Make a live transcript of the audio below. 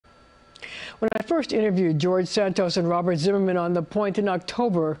When I first interviewed George Santos and Robert Zimmerman on The Point in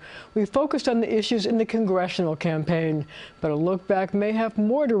October, we focused on the issues in the Congressional campaign. But a look back may have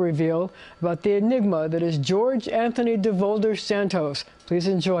more to reveal about the enigma that is George Anthony Devloder Santos. Please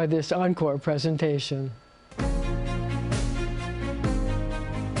enjoy this Encore presentation.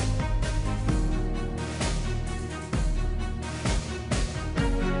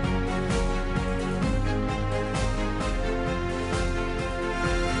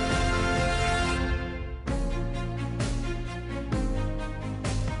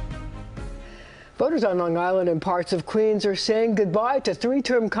 Voters on Long Island and parts of Queens are saying goodbye to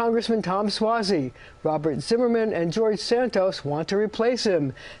three-term Congressman Tom Suozzi. Robert Zimmerman and George Santos want to replace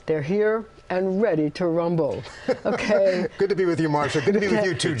him. They're here and ready to rumble. Okay. Good to be with you, Marcia. Good to be with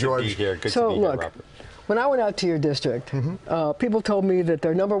you too, George. Good to be here. Good so to be look, here, Robert. When I went out to your district, people told me that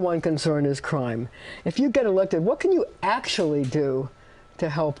their #1 concern is crime. If you get elected, what can you actually do to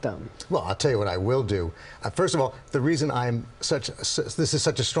help them? Well, I'll tell you what I will do. First of all, the reason this is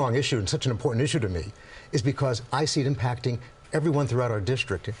such a strong issue and such an important issue to me is because I see it impacting everyone throughout our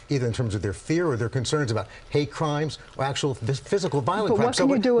district, either in terms of their fear or their concerns about hate crimes or actual physical violent crimes. What can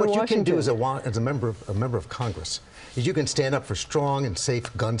you do in Washington? What you can do as a member of Congress is you can stand up for strong and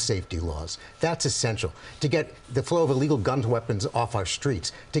safe gun safety laws. That's essential to get the flow of illegal gun weapons off our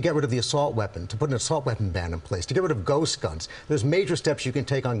streets, to get rid of the assault weapon, to put an assault weapon ban in place, to get rid of ghost guns. There's major steps you can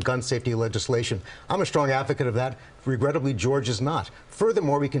take on gun safety legislation. I'm a strong advocate of that. Regrettably, George is not.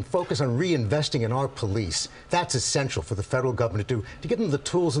 Furthermore, we can focus on reinvesting in our police. That's essential for the federal government to give them the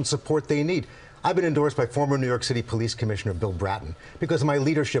tools and support they need. I've been endorsed by former New York City Police Commissioner Bill Bratton because of my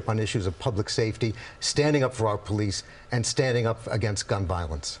leadership on issues of public safety, standing up for our police, and standing up against gun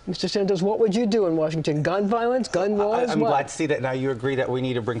violence. Mr. Santos, what would you do in Washington? Gun violence, gun laws? I'm glad to see that now you agree that we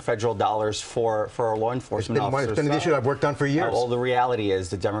need to bring federal dollars for our law enforcement officers. It's been an issue I've worked on for years. Well, the reality is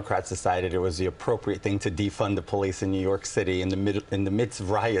the Democrats decided it was the appropriate thing to defund the police in New York City in the midst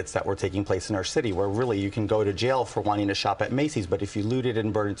of riots that were taking place in our city, where really you can go to jail for wanting to shop at Macy's, but if you looted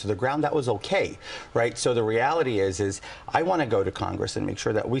and burned it to the ground, that was okay. Right? So the reality is I want to go to Congress and make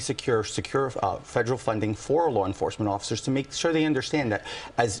sure that we secure federal funding for law enforcement officers to make sure they understand that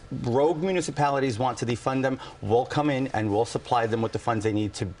as rogue municipalities want to defund them, we'll come in and we'll supply them with the funds they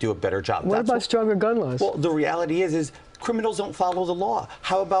need to do a better job. What about stronger gun laws? Well, the reality is criminals don't follow the law.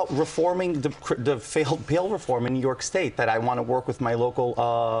 How about reforming the failed bail reform in New York State that I want to work with my local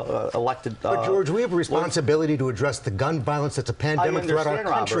elected... But George, we have a responsibility to address the gun violence that's a pandemic throughout our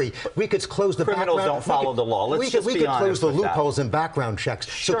country. Robert, we could close the criminals don't follow the law. Let's just be honest. We could close the loopholes in background checks,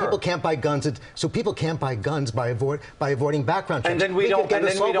 sure, so people can't buy guns. So people can't buy guns by avoiding background checks. And then we don't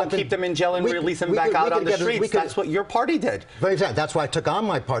keep them in jail and release them back out on the streets. That's what your party did. That's why I took on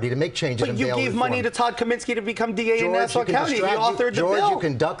my party to make changes. But you gave money to Todd Kaminsky to become DA in Nassau County. George, you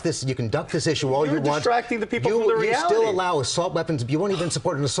conduct this issue all you want. You're distracting the people from the reality. You still allow assault weapons. You won't even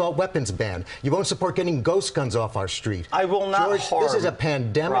support an assault weapons ban. You won't support getting ghost guns off our street. I will not harm. This is a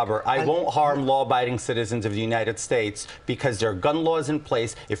pandemic. Robert, I won't harm law-abiding citizens of the United States because there are gun laws in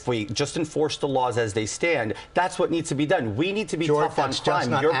place. If we just enforce the laws as they stand, that's what needs to be done. We need to be tough on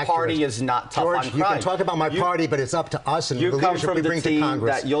crime. Your party is not tough on crime. You can talk about my party, but it's up to us and the leadership we bring to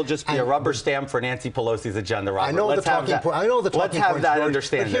Congress. That you'll just be a rubber stamp for Nancy Pelosi's agenda, Robert. I know the talking point. Let's have that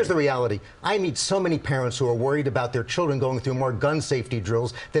understanding. But here's the reality. I meet so many parents who are worried about their children going through more gun safety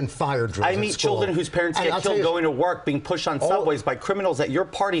drills than fire drills. I meet children whose parents get killed going to work, being pushed on subways by criminals that your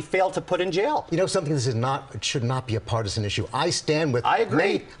party failed to put in jail. You know something? It should not be a partisan issue. I stand with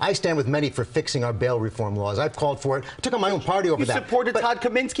many for fixing our bail reform laws. I've called for it. I took on my own party over that. You supported Todd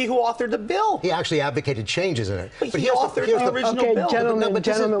Kaminsky, who authored the bill. He actually advocated changes in it. But he authored the original bill. Gentlemen,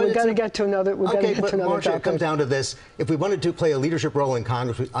 we've got to get to another. Marcia, it comes down to this. If we wanted to play a leadership role in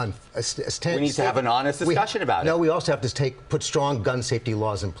Congress, we need to have an honest discussion about it. No, we also have to put strong gun safety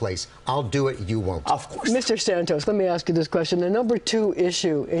laws in place. I'll do it. You won't. Of course. Mr. Santos, let me ask you this question. The #2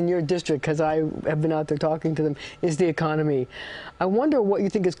 issue in your district, because I have been out there talking to them, is the economy. I wonder what you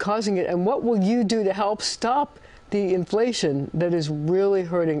think is causing it, and what will you do to help stop the inflation that is really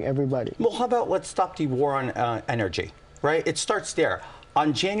hurting everybody? Well, how about let's stop the war on energy, right? It starts there.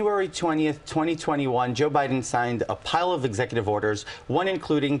 On January 20th, 2021, Joe Biden signed a pile of executive orders, one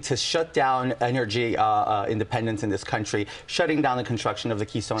including to shut down energy independence in this country, shutting down the construction of the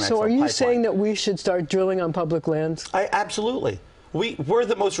Keystone XL pipeline. So are you saying that we should start drilling on public lands? Absolutely. We're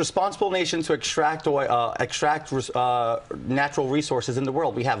the most responsible nation to extract oil, natural resources in the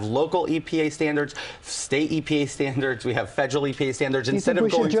world. We have local EPA standards, state EPA standards, we have federal EPA standards. Instead of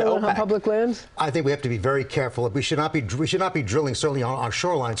going to OPEC. On public lands? I think we have to be very careful. We should not be drilling, certainly on our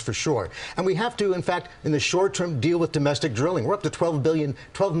shorelines for sure. And we have to, in fact, in the short term, deal with domestic drilling. We're up to 12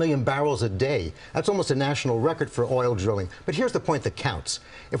 million barrels a day. That's almost a national record for oil drilling. But here's the point that counts.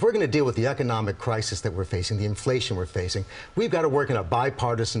 If we're going to deal with the economic crisis that we're facing, the inflation we're facing, we've got to work in a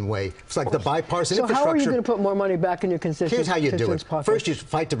bipartisan way. It's like the bipartisan infrastructure. So how are you going to put more money back in your constituents' Here's how you do it. pockets? First, you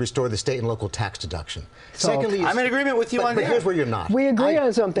fight to restore the state and local tax deduction. So, Secondly, I'm in agreement with you on that. But here's where you're not. We agree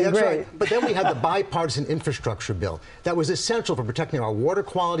on something. That's great. Right. But then we had the bipartisan infrastructure bill that was essential for protecting our water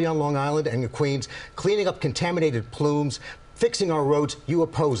quality on Long Island and Queens, cleaning up contaminated plumes, fixing our roads. You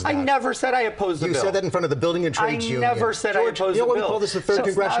oppose that. I never said I opposed the bill. You said that in front of the Building and Trades Union. I never said I opposed the bill. You know what we call this the third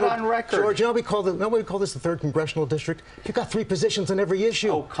congressional? It's not on record. George, you know what we call this the third congressional district? You've got 3 positions on every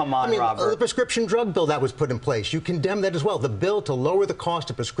issue. Oh, come on, Robert. The prescription drug bill that was put in place, you condemn that as well. The bill to lower the cost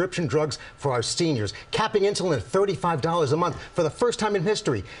of prescription drugs for our seniors, capping insulin at $35 a month for the first time in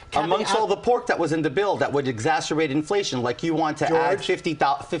history. Amongst all the pork that was in the bill that would exacerbate inflation, like you want to add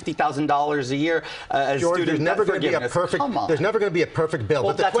 $50,000 a year as George, student there's never going to be a perfect. There's never going to be a perfect bill.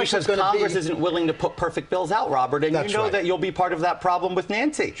 Well, but the that's question because is Congress isn't willing to put perfect bills out, Robert, and you know that you'll be part of that problem with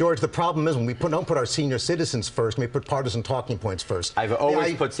Nancy. George, the problem is when we don't put our senior citizens first, we put partisan talking points first. I've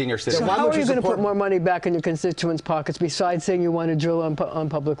always put senior citizens. So how are you going to put more money back in your constituents' pockets besides saying you want to drill on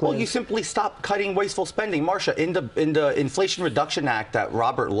public lands? Well, you simply stop cutting wasteful spending. Marcia, in the Inflation Reduction Act that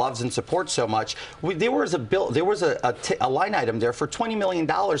Robert loves and supports so much, there was a line item there for $20 million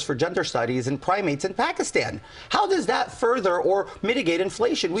for gender studies and primates in Pakistan. How does that further or mitigate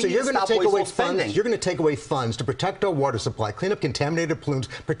inflation? So you're going to take away funds. You're going to take away funds to protect our water supply, clean up contaminated plumes,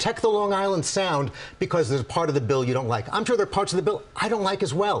 protect the Long Island Sound because there's a part of the bill you don't like. I'm sure there are parts of the bill I don't like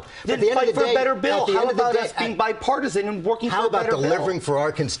as well. Then fight for a better bill. How about us being bipartisan and working for a better bill? How about delivering for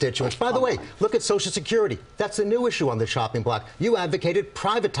our constituents? By the way, look at Social Security. That's a new issue on the chopping block. You advocated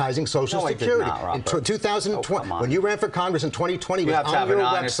privatizing Social Security. In 2020, when you ran for Congress in 2020, it was on your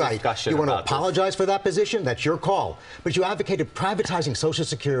website. You want to apologize for that position? That's your call. But you advocated privatizing Social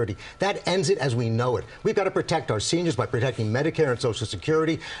Security. That ends it as we know it. We've got to protect our seniors by protecting Medicare and Social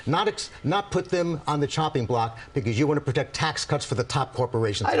Security, not put them on the chopping block because you want to protect tax cuts for the top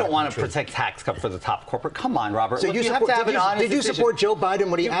corporations. I don't want to protect tax cut for the top corporate. Come on, Robert. So Look, you have to have an honest decision. Did you support Joe Biden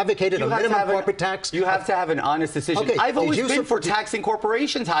when he advocated a minimum corporate tax? You have to have an honest decision. Okay, I've always been for taxing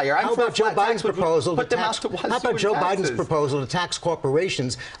corporations higher. How about Joe Biden's proposal to tax? How about Joe Biden's proposal to tax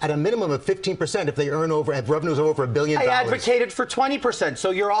corporations at a minimum of 15% if they have revenues of over $1 billion? I advocated for 20%,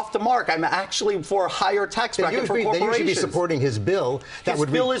 so you're off the mark. I'm actually for a higher tax bracket for corporations. Then you should be supporting his bill. His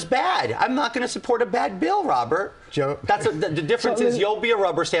bill is bad. I'm not going to support a bad bill, Robert. Joe, the difference is you'll be a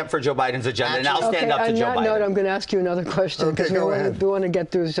rubber stamp for Joe Biden's agenda, and I'll stand up to Joe Biden. On that note, I'm going to ask you another question because we want to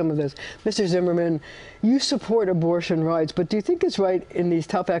get through some of this. Mr. Zimmerman, you support abortion rights, but do you think it's right in these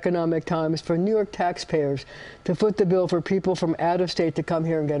tough economic times for New York taxpayers to foot the bill for people from out of state to come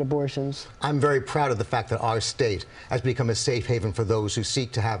here and get abortions? I'm very proud of the fact that our state has become a safe haven for those who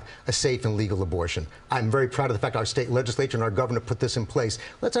seek to have a safe and legal abortion. I'm very proud of the fact our state legislature and our governor put this in place.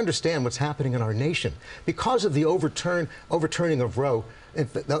 Let's understand what's happening in our nation. Because of the overturning of Roe,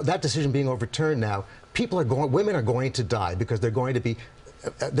 that decision being overturned now, women are going to die because they're going to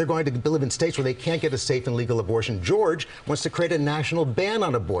live in states where they can't get a safe and legal abortion. George wants to create a national ban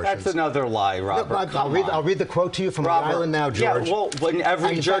on abortions. That's another lie, Robert. I'll read the quote to you from Rhode Island now, George. Yeah, well, when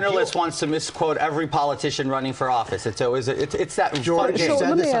every journalist wants to misquote every politician running for office, it's that George. So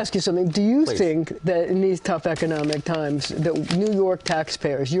let me ask you something. Do you think that in these tough economic times, that New York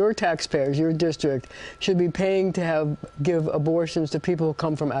taxpayers, your district, should be paying to give abortions to people who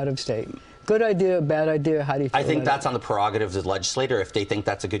come from out of state? Good idea, bad idea? How do you feel I think about that's on the prerogative of the legislator if they think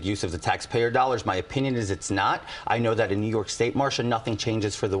that's a good use of the taxpayer dollars. My opinion is it's not. I know that in New York State, Marcia, nothing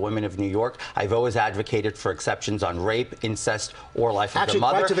changes for the women of New York. I've always advocated for exceptions on rape, incest, or life of the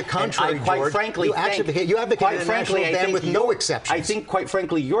mother. Quite to the contrary, George, quite frankly, you advocated a national ban with no exceptions. I think, quite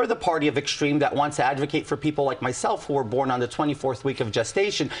frankly, you're the party of extreme that wants to advocate for people like myself who were born on the 24th week of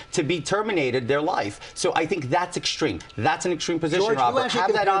gestation to be terminated their life. So I think that's extreme. That's an extreme position, George, Robert.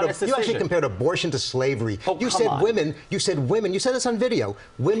 Have that honest decision. You actually compared abortion to slavery. Oh, you said women. You said women. You said this on video.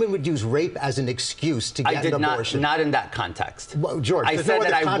 Women would use rape as an excuse to get an abortion. Not in that context. Well, George, I said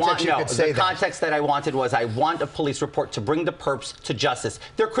that the context that I wanted was I want a police report to bring the perps to justice.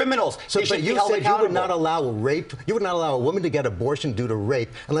 They're criminals. So, but you said you would not allow rape. You would not allow a woman to get abortion due to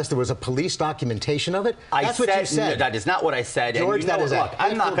rape unless there was a police documentation of it. That's what you said. No, that is not what I said. George, and look,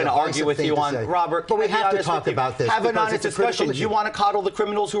 I'm not going to argue with you on Robert. But we have to talk about this. Have an honest discussion. You want to coddle the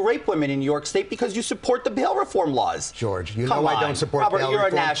criminals who rape women in New York State because you support the bail reform laws. George, you know I don't support bail reform. Robert, you're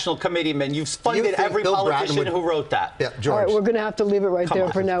a national committeeman. You've funded every politician who wrote that. Yeah, George. All right, we're going to have to leave it right there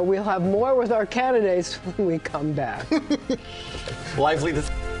for now. We'll have more with our candidates when we come back. Lively this.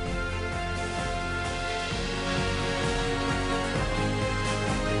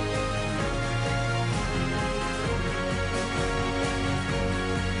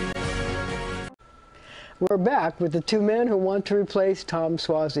 We're back with the two men who want to replace Tom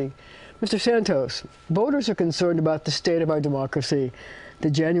Suozzi. Mr. Santos, voters are concerned about the state of our democracy. The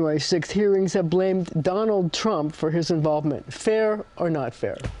January 6th hearings have blamed Donald Trump for his involvement. Fair or not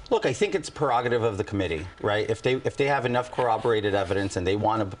fair? Look, I think it's prerogative of the committee, right? If they have enough corroborated evidence and they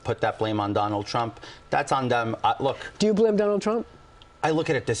want to put that blame on Donald Trump, that's on them. Look. Do you blame Donald Trump? I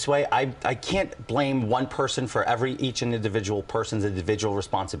look at it this way. I can't blame one person for each individual person's individual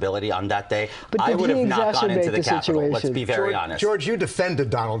responsibility on that day. But I would have not gone into the Capitol. Situation? Let's be very honest. George, you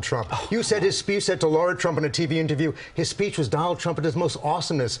defended Donald Trump. You said to Laura Trump in a TV interview, his speech was Donald Trump at his most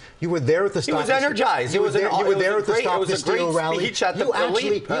awesomeness. You were there at the Stop. He was energized. You were there at the Stop the Steal rally. Speech at you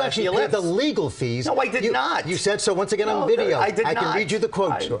actually paid the legal fees. No, I did not. You said so once again on video. I did not. I can read you the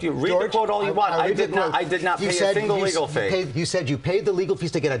quote. Read the quote all you want. I did not pay a single legal fee. You said you paid the legal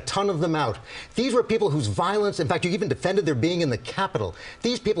fees to get a ton of them out. These were people whose violence, in fact, you even defended their being in the Capitol.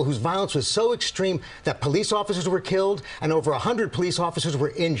 These people whose violence was so extreme that police officers were killed and over 100 police officers were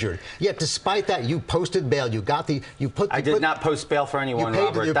injured. Yet, despite that, you posted bail. I did not post bail for anyone,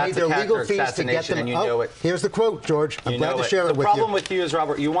 Robert. That's a character assassination, and you know it. Here's the quote, George. I'm glad to share it with you. The problem with you is,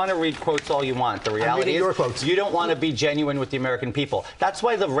 Robert, you want to read quotes all you want. The reality is, you don't want to be genuine with the American people. That's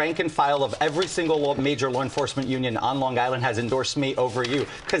why the rank and file of every single major law enforcement union on Long Island has endorsed me over you,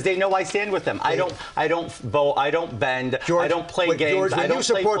 because they know I stand with them. I don't vote. I don't bend. George, I don't play games. George, I don't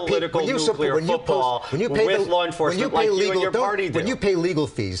play political nuclear football with law enforcement like you and your party do. When you pay legal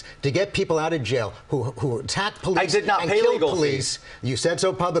fees to get people out of jail who attack police I did not and pay kill legal police, you said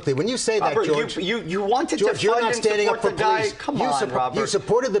so publicly. When you say that, Robert, George, you wanted George, to you're fund not and standing support up for the guy. police. Come on, Robert. You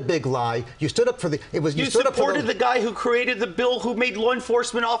supported the big lie. You stood up for the. You supported the guy who created the bill, who made law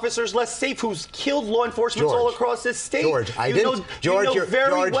enforcement officers less safe, who's killed law enforcement all across this state. George, you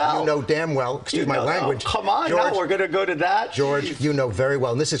know damn well. Excuse my language. Come on, George, now we're going to go to that. George, you know very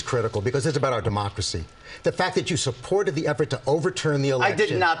well, and this is critical because it's about our democracy. The fact that you supported the effort to overturn the election. I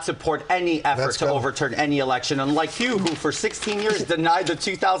did not support any effort to overturn any election, unlike you, who for 16 years denied the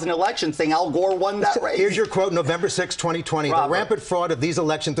 2000 election, saying Al Gore won that race. Here's your quote, November 6, 2020. Robert. The rampant fraud of these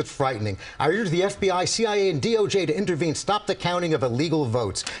elections is frightening. I urge the FBI, CIA, and DOJ to intervene, stop the counting of illegal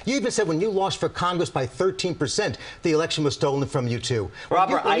votes. You even said when you lost for Congress by 13%, the election was stolen from you, too.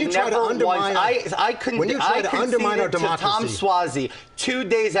 Robert, I conceded our democracy. To Tom Suozzi 2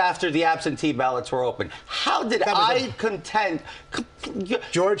 days after the absentee ballots were open. How did I contend?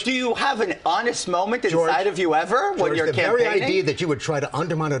 George, do you have an honest moment inside of you ever when you're campaigning? The very idea that you would try to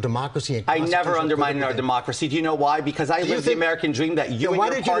undermine our democracy and I never undermined our democracy. Do you know why? Because I live the American dream that you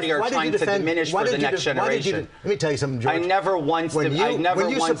and your party are trying to diminish for the next generation. Let me tell you something, George. I never once when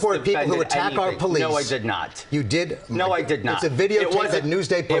you support people who attack our police. No, I did not. You did? No, I did not. It's a videotape that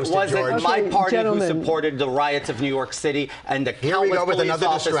Newsday posted, George. It wasn't my party who supported the riots of New York City and the countless police officers. Here we go with another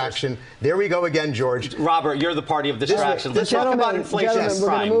distraction. There we go again, George. Robert, you're the party of distractions. Let's talk about inflation and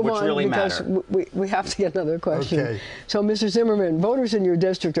crime, which really matter. We have to get another question. Okay. So, Mr. Zimmerman, voters in your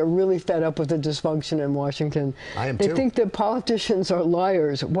district are really fed up with the dysfunction in Washington. I am too. They think that politicians are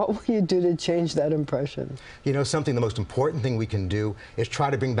liars. What will you do to change that impression? You know, the most important thing we can do is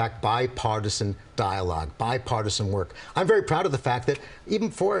try to bring back bipartisan dialogue, bipartisan work. I'm very proud of the fact that even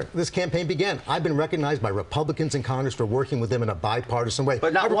before this campaign began, I've been recognized by Republicans in Congress for working with them in a bipartisan way.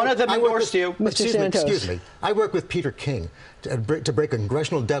 But not one of them endorsed you. Excuse me. I work with Peter King to break a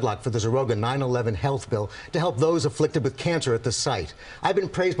congressional deadlock for the Zaroga 9/11 health bill to help those afflicted with cancer at the site. I've been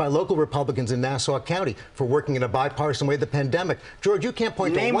praised by local Republicans in Nassau County for working in a bipartisan way the pandemic. George, you can't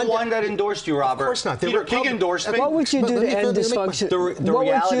point to one that endorsed you, Robert. Of course not. Peter King endorsed me. What would you do to end dysfunction? What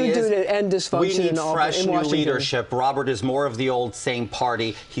would you do to end dysfunction? We need fresh new leadership. Robert is more of the old same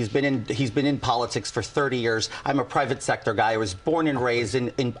party. He's been in politics for 30 years. I'm a private sector guy. I was born and raised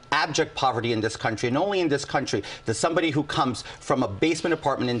in abject poverty in this country, and only in this country does somebody who comes from from a basement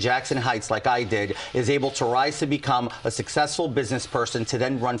apartment in Jackson Heights, like I did, is able to rise to become a successful business person to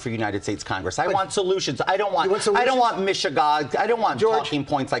then run for United States Congress. I want solutions. I don't want mishigas. I don't want talking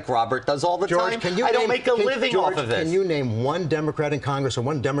points like Robert does all the time. I don't make a living off of this. Can you name one Democrat in Congress or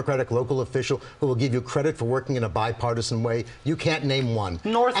one Democratic local official who will give you credit for working in a bipartisan way? You can't name one.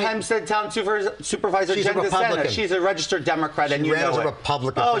 North Hempstead Town Supervisor Jen DeSena. She's a registered Democrat, and you know it. She ran as a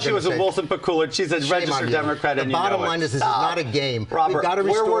Republican. Oh, she was a Wilson Pakula. She's a registered Democrat, and you know it. The bottom line is this is not a game. Robert, we've got to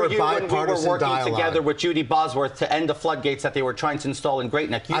restore bipartisan dialogue. Where were you when we were working together with Judy Bosworth to end the floodgates that they were trying to install in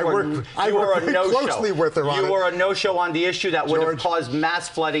Great Neck? I work closely with her on it. You were a no-show on the issue that would have caused mass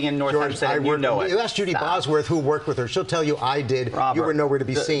flooding in North Hempstead, and you know it. You ask Judy Bosworth who worked with her. She'll tell you I did. Robert, you were nowhere to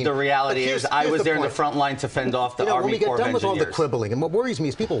be seen. The reality is I was there in the front line to fend off the Army Corps of Engineers. When we get done with all the quibbling, and what worries me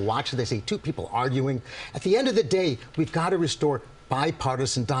is people watch, they see two people arguing. At the end of the day, we've got to restore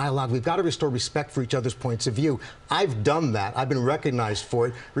bipartisan dialogue. We've got to restore respect for each other's points of view. I've done that. I've been recognized for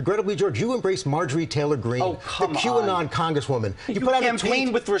it. Regrettably, George, you embraced Marjorie Taylor Greene, the QAnon congresswoman. You put out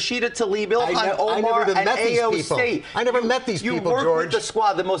campaigned with Rashida Tlaib, Ilhan Omar, and AOC. I never met these people, George. You worked with the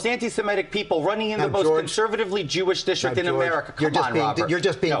Squad, the most anti-Semitic people running in the most conservatively Jewish district in America. Come on, Robert. You're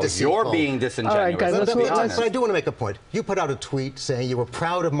just being deceitful. You're being disingenuous. All right, guys, let's be honest. But I do want to make a point. You put out a tweet saying you were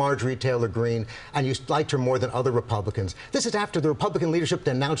proud of Marjorie Taylor Greene and you liked her more than other Republicans. This is after the Republican leadership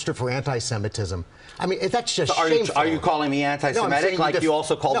denounced her for anti-Semitism. I mean, that's just shameful. Are you calling me anti-Semitic like you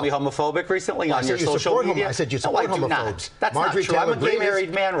also called me homophobic recently on your social media? I said you support homophobes. That's not true. I'm a gay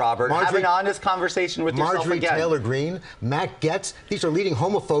married man, Robert. Have an honest conversation with yourself again. Marjorie Taylor Greene, Matt Gaetz, these are leading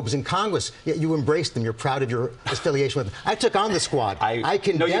homophobes in Congress, yet you embraced them. You're proud of your affiliation with them. I took on the Squad. I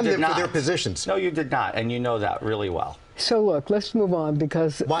condemned them for their positions. No, you did not, and you know that really well. So look, let's move on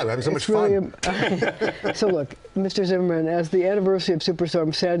because why? We're having so much fun. So look, Mr. Zimmerman, as the anniversary of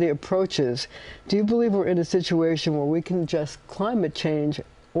Superstorm Sandy approaches, do you believe we're in a situation where we can just climate change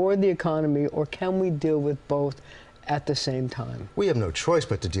or the economy, or can we deal with both at the same time? We have no choice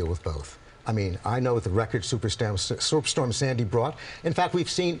but to deal with both. I mean, I know what the record Superstorm Sandy brought. In fact, we've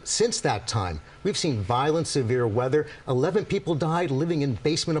seen, since that time, we've seen violent, severe weather. 11 people died living in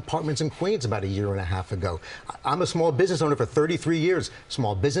basement apartments in Queens about a year and a half ago. I'm a small business owner for 33 years.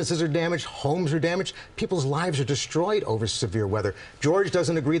 Small businesses are damaged, homes are damaged, people's lives are destroyed over severe weather. George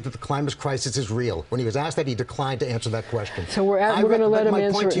doesn't agree that the climate crisis is real. When he was asked that, he declined to answer that question. So we're going to let him answer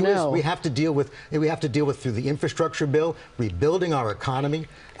it now. My point to you is we have to deal with through the infrastructure bill, rebuilding our economy,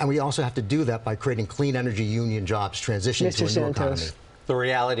 and we also have to do that by creating clean energy union jobs, transitioning to a new economy. The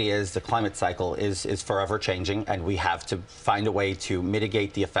reality is the climate cycle is forever changing, and we have to find a way to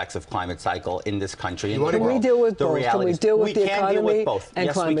mitigate the effects of climate cycle in this country. Can we deal with both? Can we deal with the economy and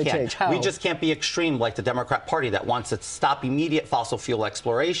climate change? How? We just can't be extreme like the Democrat Party that wants to stop immediate fossil fuel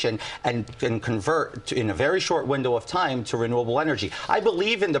exploration and convert in a very short window of time to renewable energy. I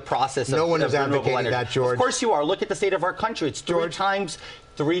believe in the process of renewable energy. No one is advocating that, George. Of course you are. Look at the state of our country. It's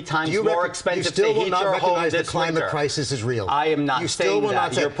three times more expensive to heat your home this winter. The climate crisis is real. I am not saying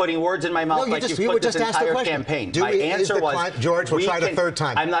that. You're putting words in my mouth like you've put this entire campaign. My answer was, George, we'll try it a third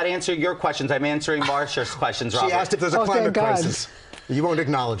time. I'm not answering your questions. I'm answering Marcia's questions, Robert. She asked if there's a climate crisis. You won't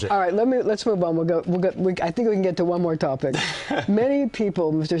acknowledge it. All right, let's move on. I think we can get to one more topic. Many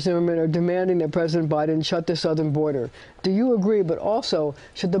people, Mr. Zimmerman, are demanding that President Biden shut the southern border. Do you agree? But also,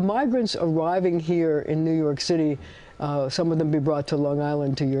 should the migrants arriving here in New York City, some of them be brought to Long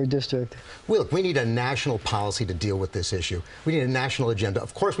Island, to your district? Look, we need a national policy to deal with this issue. We need a national agenda.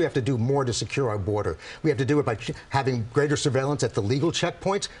 Of course, we have to do more to secure our border. We have to do it by having greater surveillance at the legal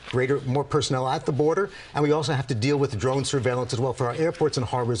checkpoints, more personnel at the border, and we also have to deal with drone surveillance as well for our airports and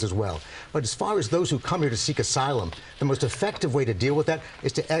harbors as well. But as far as those who come here to seek asylum, the most effective way to deal with that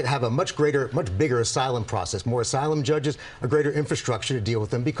is to have a much bigger asylum process, more asylum judges, a greater infrastructure to deal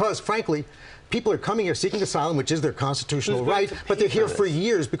with them, because, frankly, people are coming here seeking asylum, which is their constitutional right, but they're here for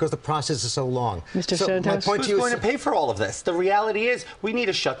years because the process is so long. Mr. Santos? Who's going to pay for all of this? The reality is we need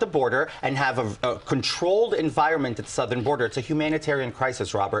to shut the border and have a controlled environment at the southern border. It's a humanitarian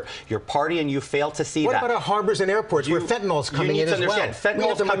crisis, Robert. Your party and you fail to see that. What about our harbors and airports where fentanyl's coming in as well?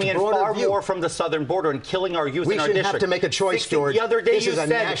 Fentanyl's coming in far more from the southern border and killing our youth in our district. We shouldn't have to make a choice, George. This is a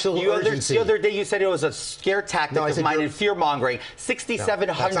national urgency. The other day you said it was a scare tactic of mine and fear-mongering.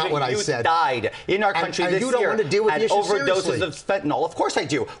 6,700 youth died in our country this year had overdoses of fentanyl. Of course I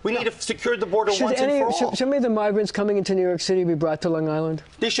do. We need to secure the border once and for all. Should any of the migrants coming into New York City be brought to Long Island?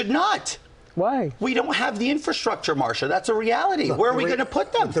 They should not. Why? We don't have the infrastructure, Marcia. That's a reality. Look, where are we going to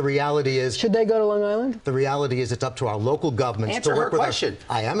put them? The reality is... Should they go to Long Island? The reality is it's up to our local governments to work with question.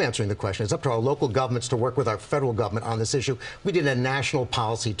 I am answering the question. It's up to our local governments to work with our federal government on this issue. We did a national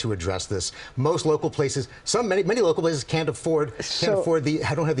policy to address this. Most local places, many local places don't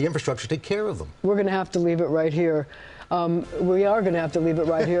have the infrastructure to take care of them. We're going to have to leave it right here. We are going to have to leave it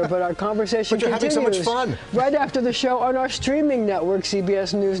right here, but our conversation continues. But you're having so much fun. Right after the show on our streaming network,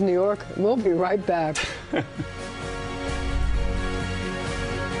 CBS News New York. We'll be right back.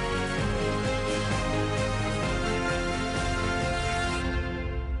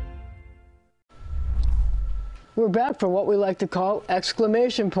 We're back for what we like to call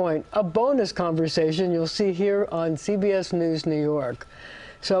exclamation point, a bonus conversation you'll see here on CBS News New York.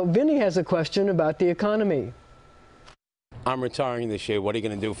 So Vinny has a question about the economy. I'm retiring this year. What are you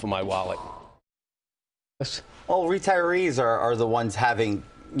going to do for my wallet? Well, retirees are the ones having,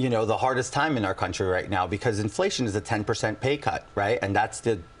 the hardest time in our country right now because inflation is a 10% pay cut, right? And that's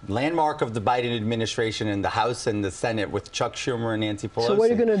the landmark of the Biden administration in the House and the Senate with Chuck Schumer and Nancy Pelosi. So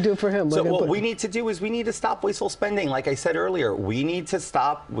what are you going to do for him? So what we need to do is we need to stop wasteful spending. Like I said earlier, we need to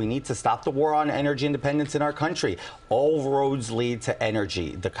stop the war on energy independence in our country. All roads lead to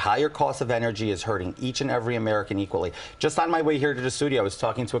energy. The higher cost of energy is hurting each and every American equally. Just on my way here to the studio, I was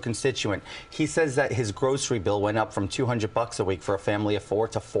talking to a constituent. He says that his grocery bill went up from $200 a week for a family of 4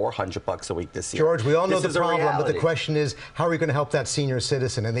 to $400 a week this year. George, we all know the problem, but the question is, how are we going to help that senior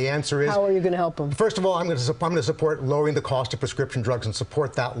citizen? And the answer is... How are you going to help them? First of all, I'm going to support lowering the cost of prescription drugs and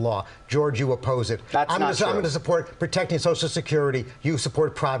support that law. George, you oppose it. That's not true. I'm going to support protecting Social Security. You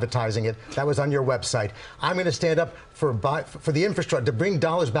support privatizing it. That was on your website. I'm going to stand up for the infrastructure, to bring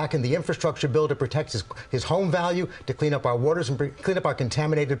dollars back in the infrastructure bill to protect his home value, to clean up our waters and clean up our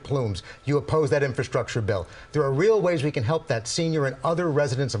contaminated plumes. You oppose that infrastructure bill. There are real ways we can help that senior and other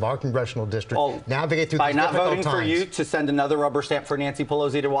residents of our congressional district navigate through these difficult times. By not voting for you to send another rubber stamp for Nancy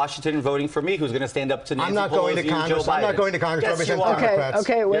Pelosi to Washington and voting for me, who's going to stand up to Nancy Pelosi and Joe Biden. I'm not going to Congress to represent Democrats.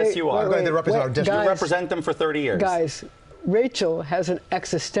 Okay, wait. Yes, you are. I'm going to represent our district. You represent them for 30 years. Guys, Rachel has an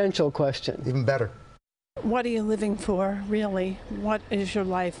existential question. Even better. What are you living for, really? What is your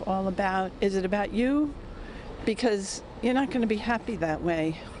life all about? Is it about you? Because you're not going to be happy that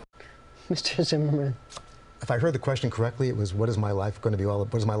way. Mr. Zimmerman. If I heard the question correctly, it was, what is my life going to be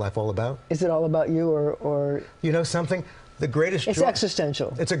what is my life all about? Is it all about you or... You know something? The greatest joy... It's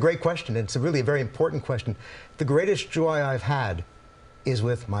existential. It's a great question. It's really a very important question. The greatest joy I've had is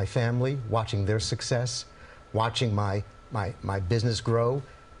with my family, watching their success, watching my business grow,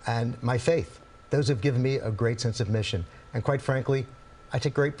 and my faith. Those have given me a great sense of mission. And quite frankly, I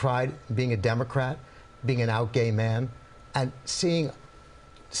take great pride in being a Democrat, being an out gay man, and seeing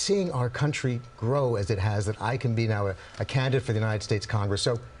our country grow as it has, that I can be now a candidate for the United States Congress.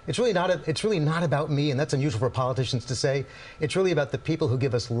 So it's really not about me, and that's unusual for politicians to say. It's really about the people who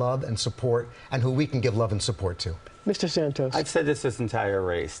give us love and support and who we can give love and support to. Mr. Santos. I've said this entire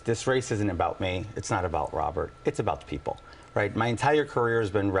race. This race isn't about me. It's not about Robert. It's about the people. Right. My entire career has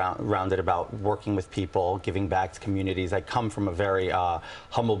been rounded about working with people, giving back to communities. I come from a very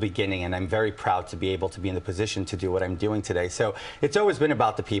humble beginning, and I'm very proud to be able to be in the position to do what I'm doing today. So it's always been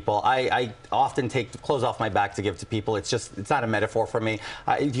about the people. I often take the clothes off my back to give to people. It's not a metaphor for me.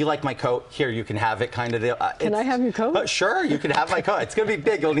 Do you like my coat? Here, you can have it, kind of deal. Can I have your coat? Sure, you can have my coat. It's going to be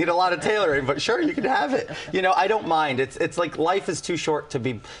big. You'll need a lot of tailoring, but sure, you can have it. I don't mind. It's like life is too short to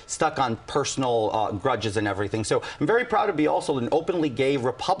be stuck on personal grudges and everything. So I'm very proud to be also an openly gay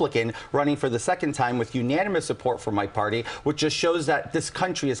Republican running for the second time with unanimous support from my party, which just shows that this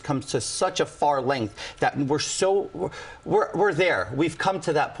country has come to such a far length that we're there. We've come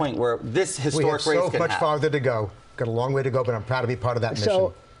to that point where this historic race can happen. We have so much farther to go. Got a long way to go, but I'm proud to be part of that mission.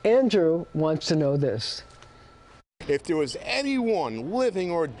 So Andrew wants to know this. If there was anyone living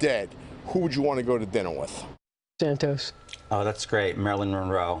or dead, who would you want to go to dinner with? Santos. Oh, that's great. Marilyn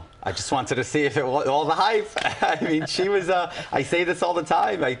Monroe. I just wanted to see if it was all the hype. I mean, she was, I say this all the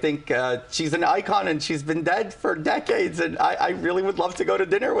time. I think she's an icon, and she's been dead for decades, and I really would love to go to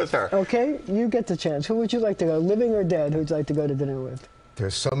dinner with her. Okay, you get the chance. Who would you like to go, living or dead, who would you like to go to dinner with?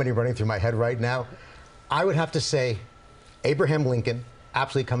 There's so many running through my head right now. I would have to say Abraham Lincoln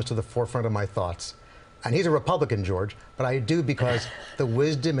absolutely comes to the forefront of my thoughts. And he's a Republican, George, but I do because the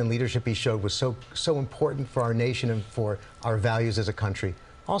wisdom and leadership he showed was so important for our nation and for our values as a country.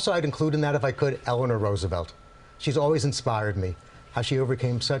 Also, I'd include in that, if I could, Eleanor Roosevelt. She's always inspired me, how she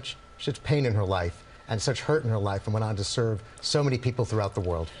overcame such pain in her life and such hurt in her life and went on to serve so many people throughout the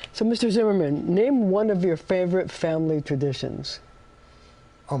world. So, Mr. Zimmerman, name one of your favorite family traditions.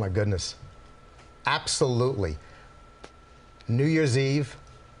 Oh, my goodness. Absolutely. New Year's Eve,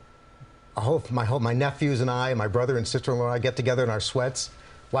 my nephews and I, my brother and sister-in-law, I get together in our sweats,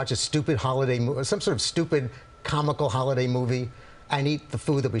 watch a stupid holiday movie, some sort of stupid comical holiday movie, and eat the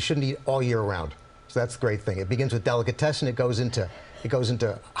food that we shouldn't eat all year round. So that's the great thing. It begins with delicatessen. It goes into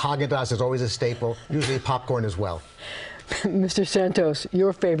Haagen-Dazs is always a staple, usually popcorn as well. Mr. Santos,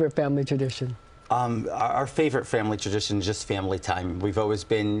 your favorite family tradition? Our favorite family tradition is just family time. We've always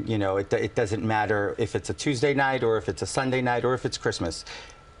been, you know, it doesn't matter if it's a Tuesday night or if it's a Sunday night or if it's Christmas.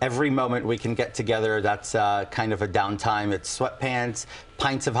 Every moment we can get together, that's kind of a downtime. It's sweatpants,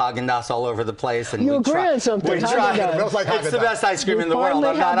 pints of Haagen-Dazs all over the place. And you agree on something. We try. It's the best ice cream in the world.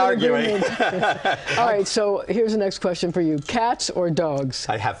 I'm not arguing. All right, so here's the next question for you. Cats or dogs?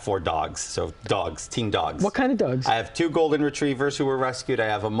 I have 4 dogs, so dogs, team dogs. What kind of dogs? I have 2 golden retrievers who were rescued. I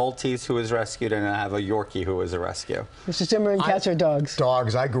have a Maltese who was rescued, and I have a Yorkie who was a rescue. Mr. Zimmerman, cats or dogs?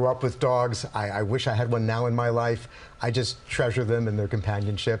 Dogs. I grew up with dogs. I wish I had one now in my life. I just treasure them and their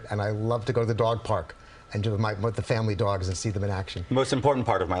companionship, and I love to go to the dog park and do with the family dogs and see them in action. Most important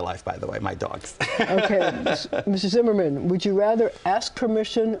part of my life, by the way, my dogs. Okay, Mr. Zimmerman, would you rather ask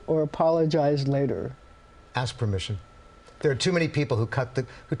permission or apologize later? Ask permission. There are too many people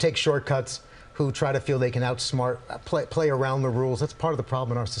who take shortcuts, who try to feel they can outsmart, play around the rules. That's part of the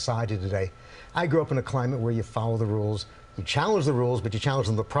problem in our society today. I grew up in a climate where you follow the rules, you challenge the rules, but you challenge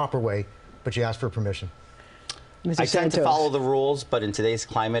them the proper way, but you ask for permission. Mr. I tend to Santos. follow the rules, but in today's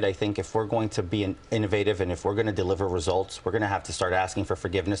climate, I think if we're going to be innovative and if we're going to deliver results, we're going to have to start asking for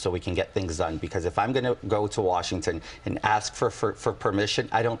forgiveness so we can get things done. Because if I'm going to go to Washington and ask for permission,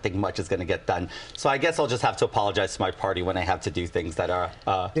 I don't think much is going to get done. So I guess I'll just have to apologize to my party when I have to do things that are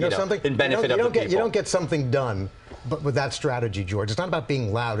in benefit of the people. You don't get something done but with that strategy, George. It's not about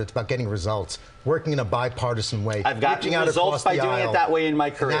being loud. It's about getting results, working in a bipartisan way. I've gotten results by doing it that way in my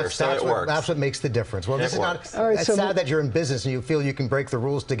career, so it works. That's what makes the difference. Well, this is not. All right, it's so sad that you're in business and you feel you can break the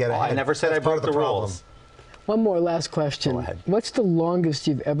rules to get ahead. I never said I broke the rules. One more last question. Go ahead. What's the longest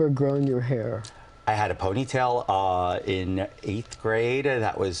you've ever grown your hair? I had a ponytail in 8th grade.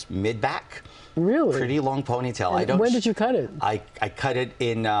 That was mid-back. Really? Pretty long ponytail. And when did you cut it? I cut it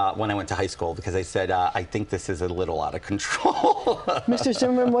in when I went to high school because I said, I think this is a little out of control. Mr.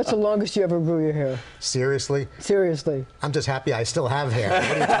 Zimmerman, what's the longest you ever grew your hair? Seriously? Seriously. I'm just happy I still have hair. What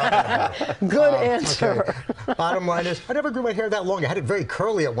are you talking about? Good answer. Okay. Bottom line is, I never grew my hair that long. I had it very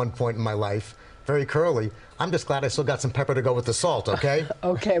curly at one point in my life. Very curly. I'm just glad I still got some pepper to go with the salt, okay?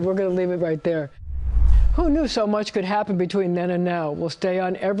 Okay, we're going to leave it right there. Who knew so much could happen between then and now? We'll stay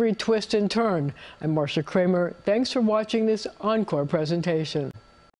on every twist and turn. I'm Marcia Kramer. Thanks for watching this Encore presentation.